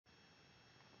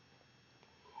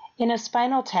In a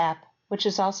spinal tap, which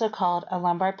is also called a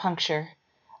lumbar puncture,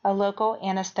 a local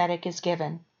anesthetic is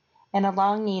given, and a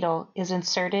long needle is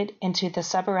inserted into the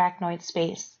subarachnoid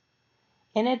space.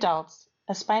 In adults,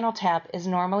 a spinal tap is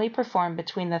normally performed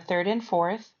between the third and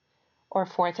fourth, or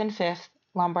fourth and fifth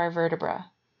lumbar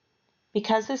vertebra.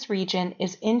 Because this region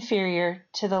is inferior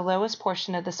to the lowest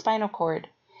portion of the spinal cord,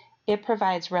 it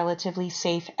provides relatively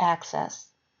safe access.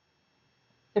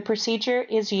 The procedure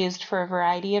is used for a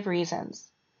variety of reasons: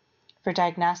 for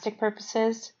diagnostic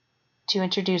purposes, to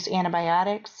introduce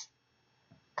antibiotics,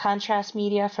 contrast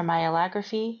media for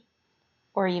myelography,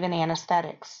 or even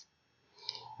anesthetics.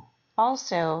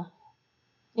 Also,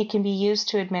 it can be used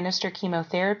to administer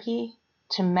chemotherapy,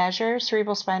 to measure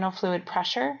cerebrospinal fluid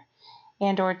pressure,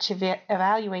 and or to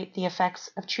evaluate the effects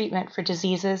of treatment for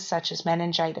diseases such as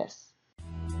meningitis.